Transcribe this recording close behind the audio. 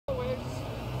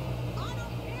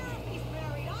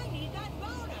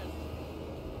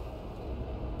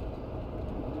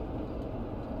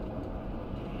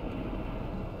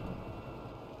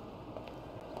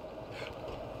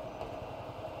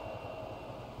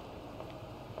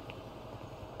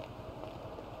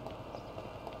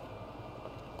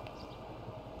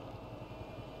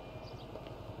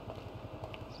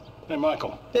Hey,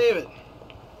 Michael. David.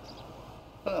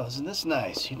 Oh, isn't this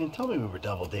nice? You didn't tell me we were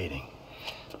double dating.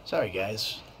 Sorry,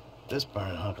 guys. This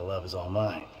burning hunk of love is all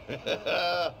mine.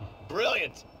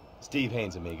 Brilliant! Steve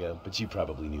Haynes, amigo, but you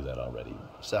probably knew that already.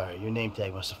 Sorry, your name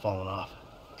tag must have fallen off.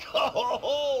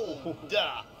 Oh,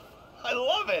 duh! I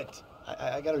love it!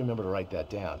 I gotta remember to write that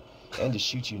down. And to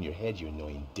shoot you in your head, you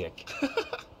annoying dick.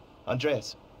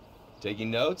 Andreas,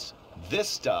 taking notes? This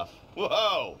stuff,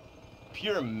 whoa!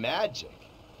 Pure magic.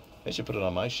 I should put it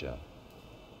on my show.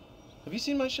 Have you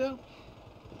seen my show?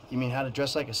 You mean How to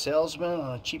Dress Like a Salesman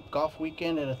on a cheap golf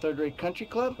weekend at a third-rate country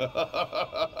club?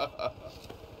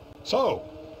 So,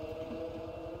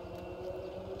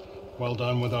 well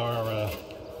done with our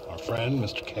friend,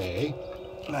 Mr. K.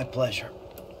 My pleasure.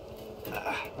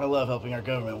 I love helping our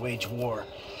government wage war,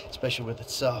 especially with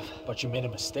itself. But you made a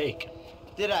mistake.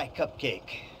 Did I, Cupcake?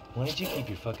 Why don't you keep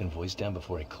your fucking voice down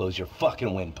before I close your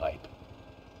fucking windpipe?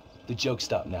 The joke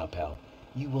stopped now, pal.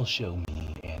 You will show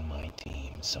me and my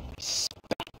team some respect.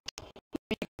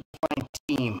 Find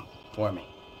team for me.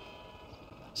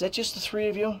 Is that just the three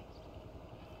of you?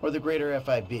 Or the greater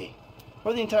FIB?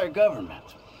 Or the entire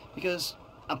government? Because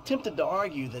I'm tempted to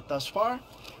argue that thus far,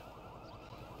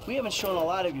 we haven't shown a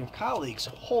lot of your colleagues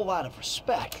a whole lot of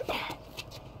respect.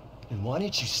 And why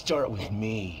don't you start with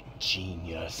me,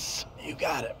 genius? You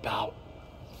got it, pal.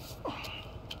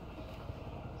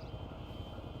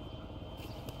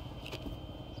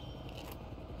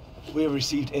 We have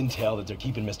received intel that they're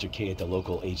keeping Mr. K at the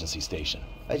local agency station.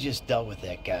 I just dealt with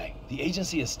that guy. The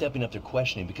agency is stepping up their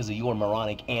questioning because of your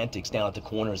moronic antics down at the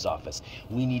coroner's office.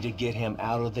 We need to get him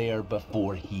out of there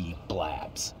before he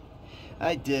blabs.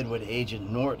 I did what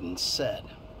Agent Norton said.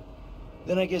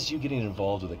 Then I guess you getting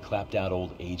involved with a clapped-out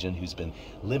old agent who's been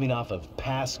living off of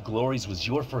past glories was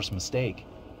your first mistake.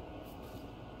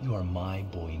 You are my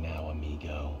boy now,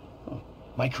 amigo.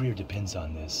 My career depends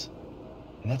on this,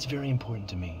 and that's very important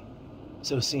to me.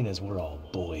 So seeing as we're all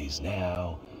boys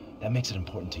now, that makes it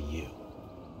important to you.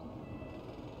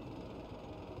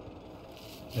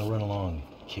 Now run along,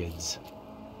 kids.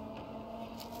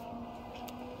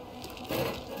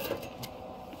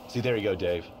 See, there you go,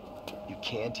 Dave. You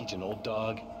can teach an old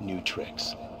dog new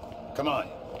tricks. Come on.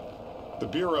 The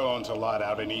Bureau owns a lot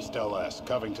out in East LS,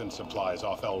 Covington Supplies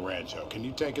off El Rancho. Can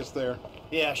you take us there?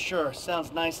 Yeah, sure.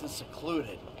 Sounds nice and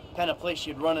secluded. Kind of place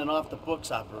you'd run an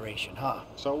off-the-books operation, huh?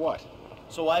 So what?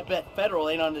 So I bet federal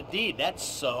ain't on the deed, that's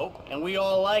so. And we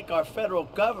all like our federal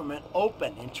government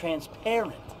open and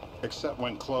transparent. Except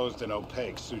when closed and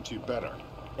opaque suits you better.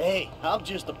 Hey, I'm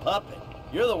just a puppet.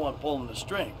 You're the one pulling the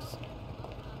strings.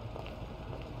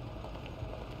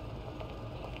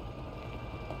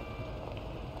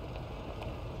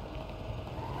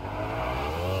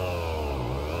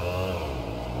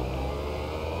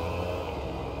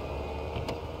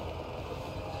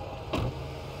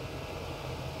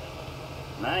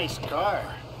 Nice car.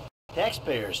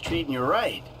 Taxpayers treating you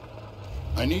right.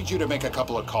 I need you to make a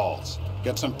couple of calls.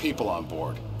 Get some people on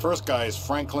board. First guy is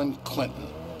Franklin Clinton.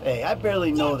 Hey, I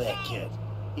barely know that kid.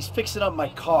 He's fixing up my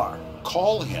car.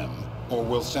 Call him, or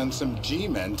we'll send some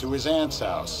G-men to his aunt's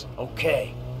house.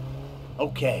 Okay.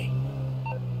 Okay.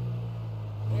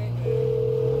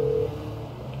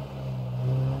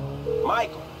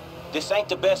 Michael, this ain't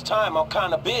the best time. I'm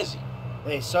kinda busy.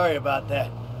 Hey, sorry about that.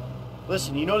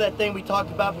 Listen, you know that thing we talked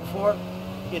about before?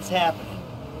 It's happening.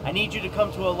 I need you to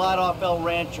come to a lot off El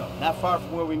Rancho, not far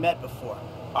from where we met before.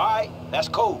 All right, that's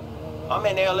cool. I'm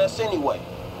in LS anyway.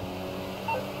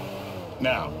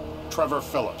 Now, Trevor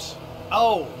Phillips.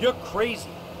 Oh, you're crazy.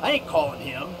 I ain't calling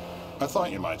him. I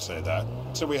thought you might say that,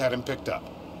 so we had him picked up.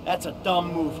 That's a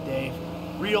dumb move, Dave.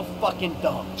 Real fucking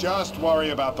dumb. Just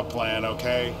worry about the plan,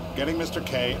 okay? Getting Mr.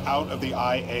 K out of the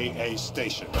IAA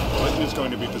station. Clinton is going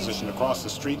to be positioned across the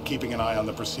street, keeping an eye on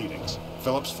the proceedings.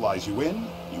 Phillips flies you in,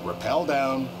 you rappel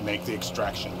down, make the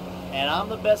extraction. And I'm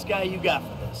the best guy you got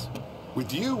for this.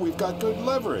 With you, we've got good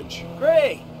leverage.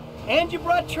 Great. And you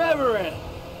brought Trevor in.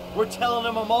 We're telling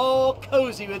him I'm all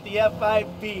cozy with the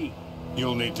FIB.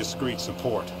 You'll need discreet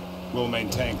support. We'll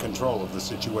maintain control of the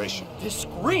situation.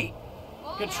 Discreet?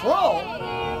 Control?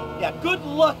 Yeah, good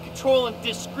luck controlling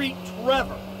discreet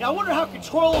Trevor. Now, I wonder how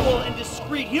controllable and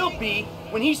discreet he'll be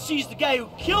when he sees the guy who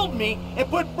killed me and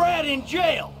put Brad in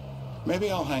jail. Maybe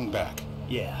I'll hang back.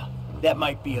 Yeah, that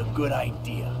might be a good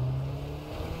idea.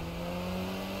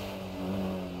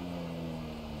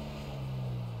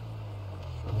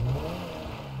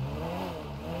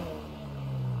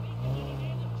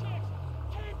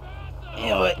 You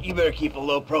know what? You better keep a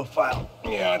low profile.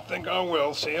 Yeah, I think I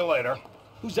will. See you later.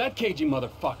 Who's that cagey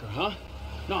motherfucker, huh?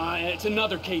 No, it's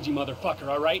another cagey motherfucker,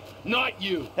 all right? Not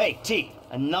you. Hey, T,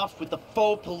 enough with the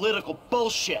faux political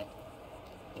bullshit.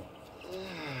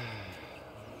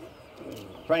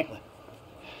 Franklin,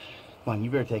 come on, you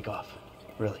better take off.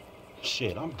 Really.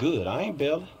 Shit, I'm good. I ain't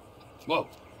bailing. Whoa.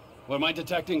 What, am I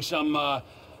detecting some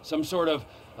sort of,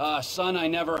 son I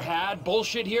never had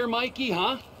bullshit here, Mikey,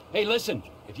 huh? Hey, listen,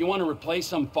 if you want to replace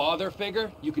some father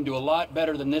figure, you can do a lot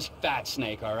better than this fat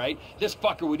snake, all right? This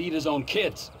fucker would eat his own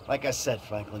kids. Like I said,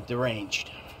 Franklin,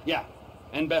 deranged. Yeah,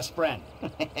 and best friend.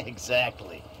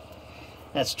 Exactly.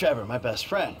 That's Trevor, my best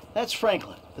friend. That's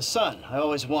Franklin, the son I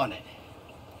always wanted.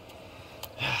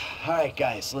 All right,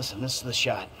 guys, listen, this is the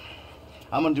shot.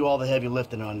 I'm gonna do all the heavy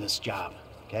lifting on this job,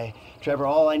 okay? Trevor,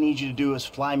 all I need you to do is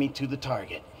fly me to the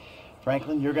target.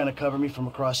 Franklin, you're gonna cover me from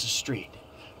across the street.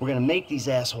 We're gonna make these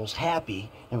assholes happy,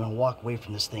 and we're gonna walk away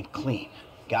from this thing clean.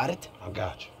 Got it? I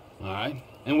got you. All right?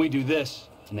 And we do this,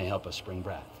 and they help us spring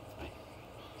Brad, right?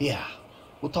 Yeah.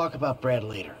 We'll talk about Brad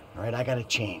later, all right? I gotta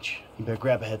change. You better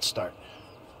grab a head start.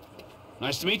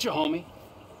 Nice to meet you, homie.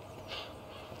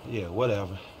 Yeah,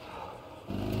 whatever.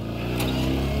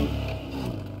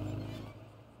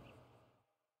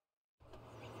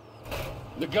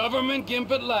 The government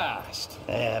gimp at last.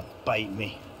 Bite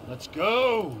me. Let's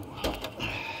go.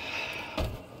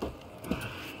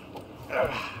 All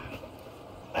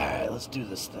right, let's do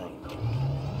this thing.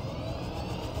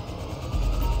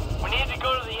 We need to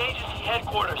go to the agency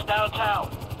headquarters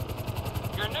downtown.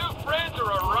 Your new friends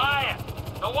are a riot.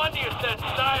 No wonder you said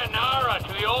sayonara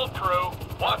to the old crew.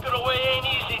 Walking away ain't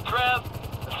easy, Trev.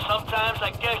 But sometimes I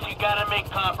guess you gotta make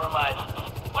compromises.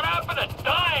 What happened to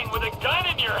dying with a gun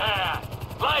in your hand?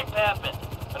 Life happened.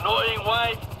 Annoying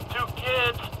wife, 2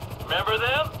 kids. Remember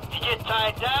them? You get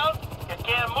tied down, you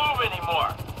can't move anymore.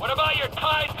 What about your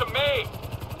ties to me?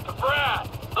 To Brad?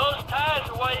 Those ties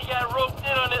are why you got roped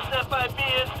in on this FIB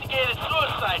instigated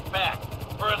suicide pact.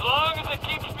 For as long as it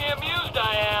keeps me amused,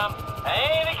 I am. I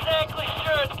ain't exactly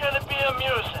sure it's gonna be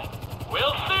amusing.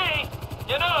 We'll see.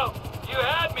 You know, you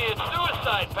had me at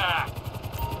suicide pact.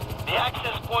 The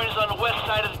access point is on the west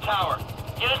side of the tower.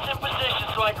 Get us in position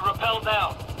so I can rappel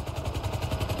down.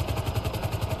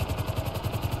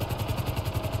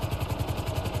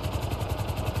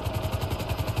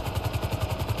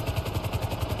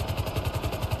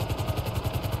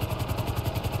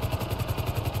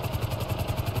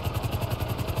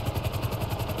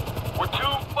 We're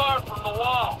too far from the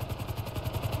wall.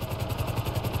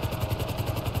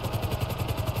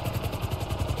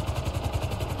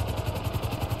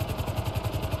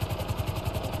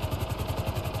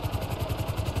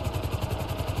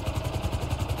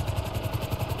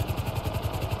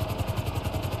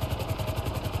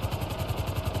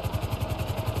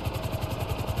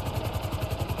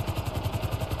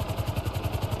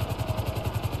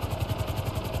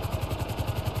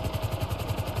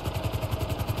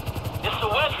 It's the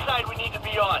west side we need to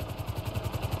be on.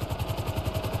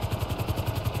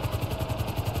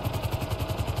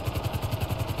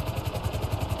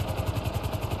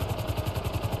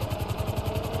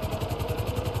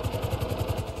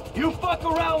 You fuck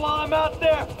around while I'm out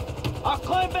there. I'll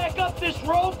climb back up this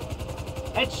rope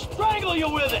and strangle you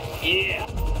with it. Yeah.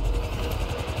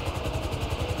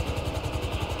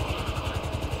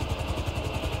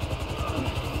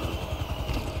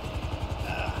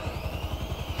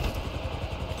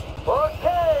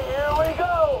 Okay, here we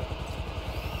go.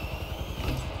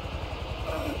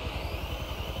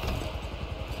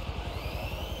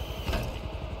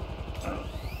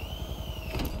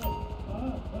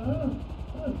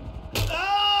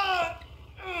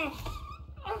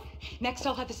 Next,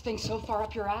 I'll have this thing so far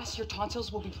up your ass, your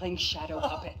tonsils will be playing shadow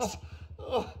puppets.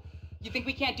 You think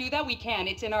we can't do that? We can.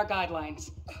 It's in our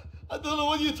guidelines. I don't know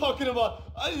what you're talking about.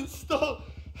 I installed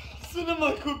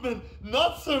cinema equipment,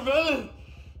 not surveillance.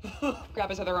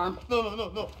 Grab his other arm.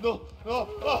 No.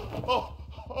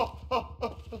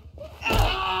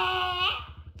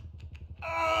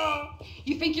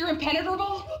 You think you're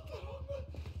impenetrable?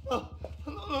 No.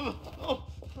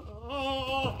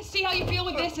 See how you feel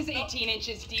when this is 18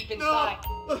 inches deep inside.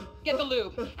 Get the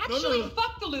lube. Actually,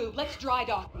 fuck the lube. Let's dry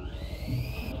dock. Who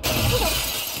the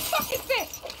fuck is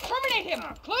this? Terminate him.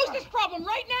 Close this problem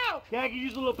right now. Yeah, I can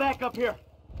use a little backup here.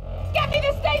 Get me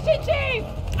the station chief.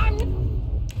 I'm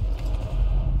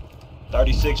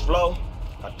 36 flow.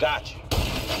 I got you.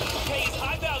 K is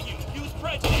high value. Use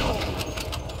prejudice.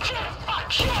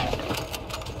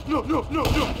 No.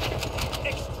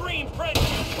 Extreme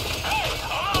prejudice. Hey!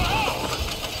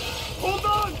 Hold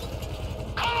on.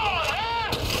 Come on,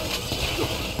 man!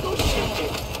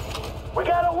 We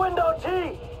got a window,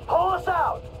 T. Pull us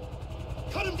out.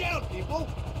 Cut him down, people!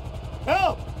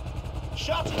 Help!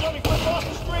 Shots are coming from across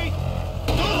the street!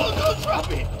 Don't drop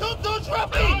me! Don't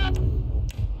drop me!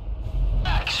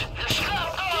 Max, you're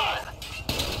strapped on!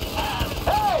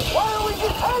 Hey, why are we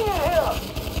just hanging here?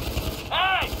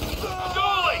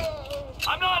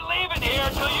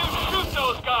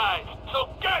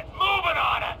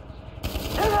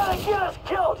 trying to get us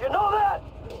killed, you know that?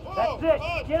 That's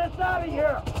it. Get us out of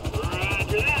here.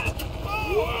 Roger that.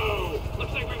 Whoa!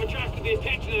 Looks like we've attracted the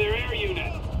attention of their air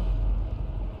unit.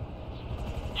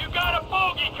 You got a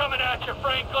bogey coming at you,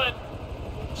 Franklin.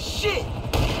 Shit!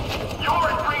 You're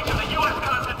in breach of the U.S.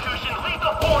 Constitution.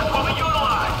 Lethal force will be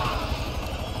utilized.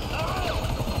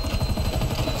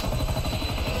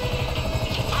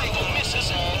 I ain't gonna miss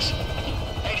his ass.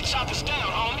 Hey, the chopper's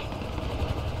down, homie.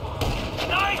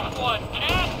 Nice one,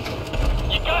 kid.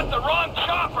 You got the wrong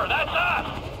chopper. That's us.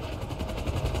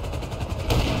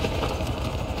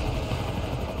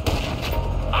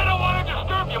 I don't want to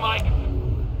disturb you, Mike.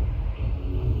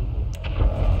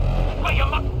 But you I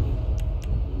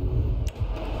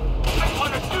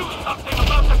want to do something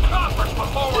about the choppers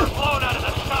before we're blown out of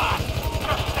the sky.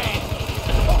 Just saying.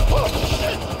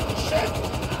 Shit!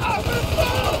 I'm gonna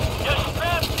fall! Just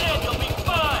strap in, you'll be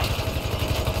fine.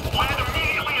 Land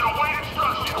immediately and await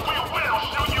instructions. We will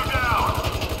shoot you down.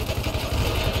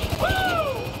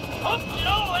 Woo! Hope you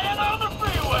don't land on the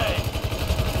freeway.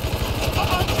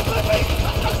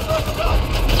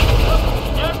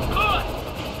 You're good.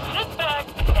 Sit back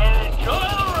and enjoy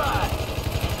the ride.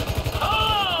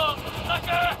 Come,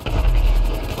 sucker!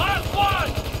 Last one!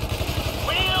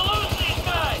 We need to lose these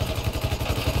guys!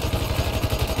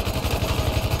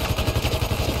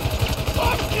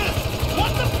 Fuck this!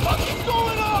 What the fuck is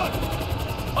going on?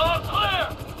 All clear!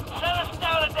 Set us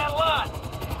down at that lot!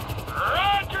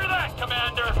 Roger that,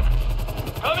 Commander!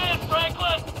 Come in,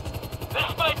 Franklin! This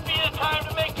might be the time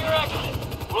to make your exit.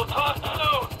 We'll talk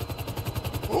soon.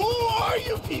 Who are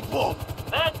you people?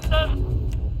 That doesn't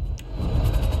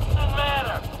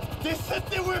matter. They said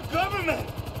they were government.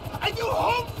 I do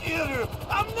home theater.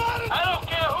 I'm not a... I don't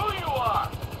care who you are.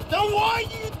 Then why are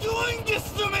you doing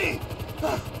this to me?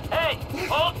 Hey,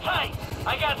 hold tight.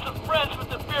 I got some friends with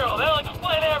the Bureau. They'll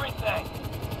explain everything.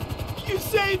 You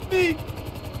saved me.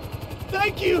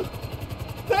 Thank you.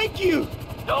 Thank you.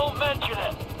 Don't mention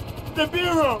it. The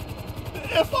Bureau, the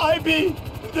FIB,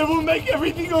 they will make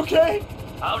everything okay?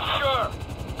 I'm sure.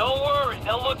 Don't worry,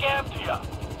 they'll look after you.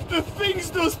 The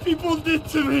things those people did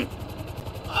to me.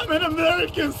 I'm an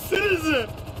American citizen.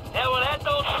 Yeah, well, that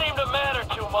don't seem to matter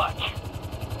too much.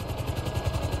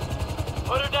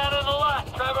 Put her down in the lot,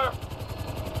 Trevor.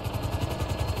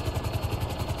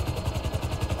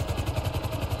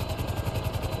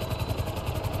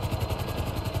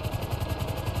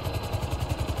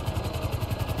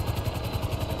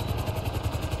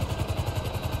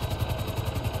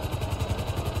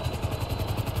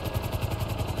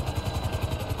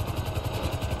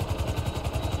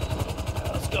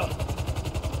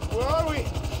 Where are we?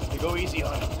 You go easy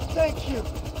on him. Thank you.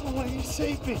 Oh, you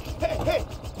saved me. Hey, hey.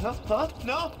 Huh?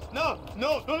 No.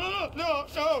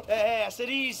 Hey, I said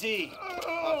easy.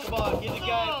 Oh, come on, give the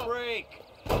guy a break.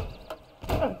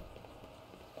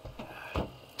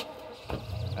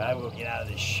 I will get out of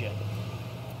this shit.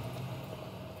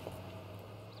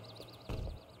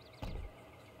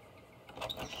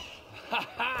 Ha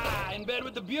ha! In bed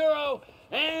with the Bureau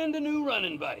and a new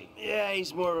running buddy. Yeah,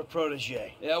 he's more of a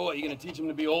protege. Yeah, what, you gonna teach him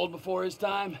to be old before his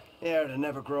time? Yeah, to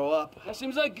never grow up. That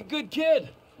seems like a good kid.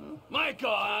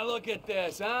 Michael, look at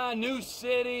this, huh? New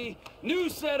city, new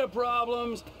set of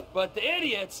problems, but the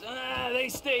idiots, they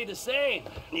stay the same.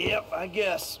 Yep, I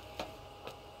guess.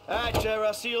 All right, Trevor,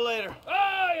 I'll see you later.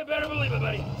 Oh, you better believe it,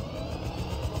 buddy.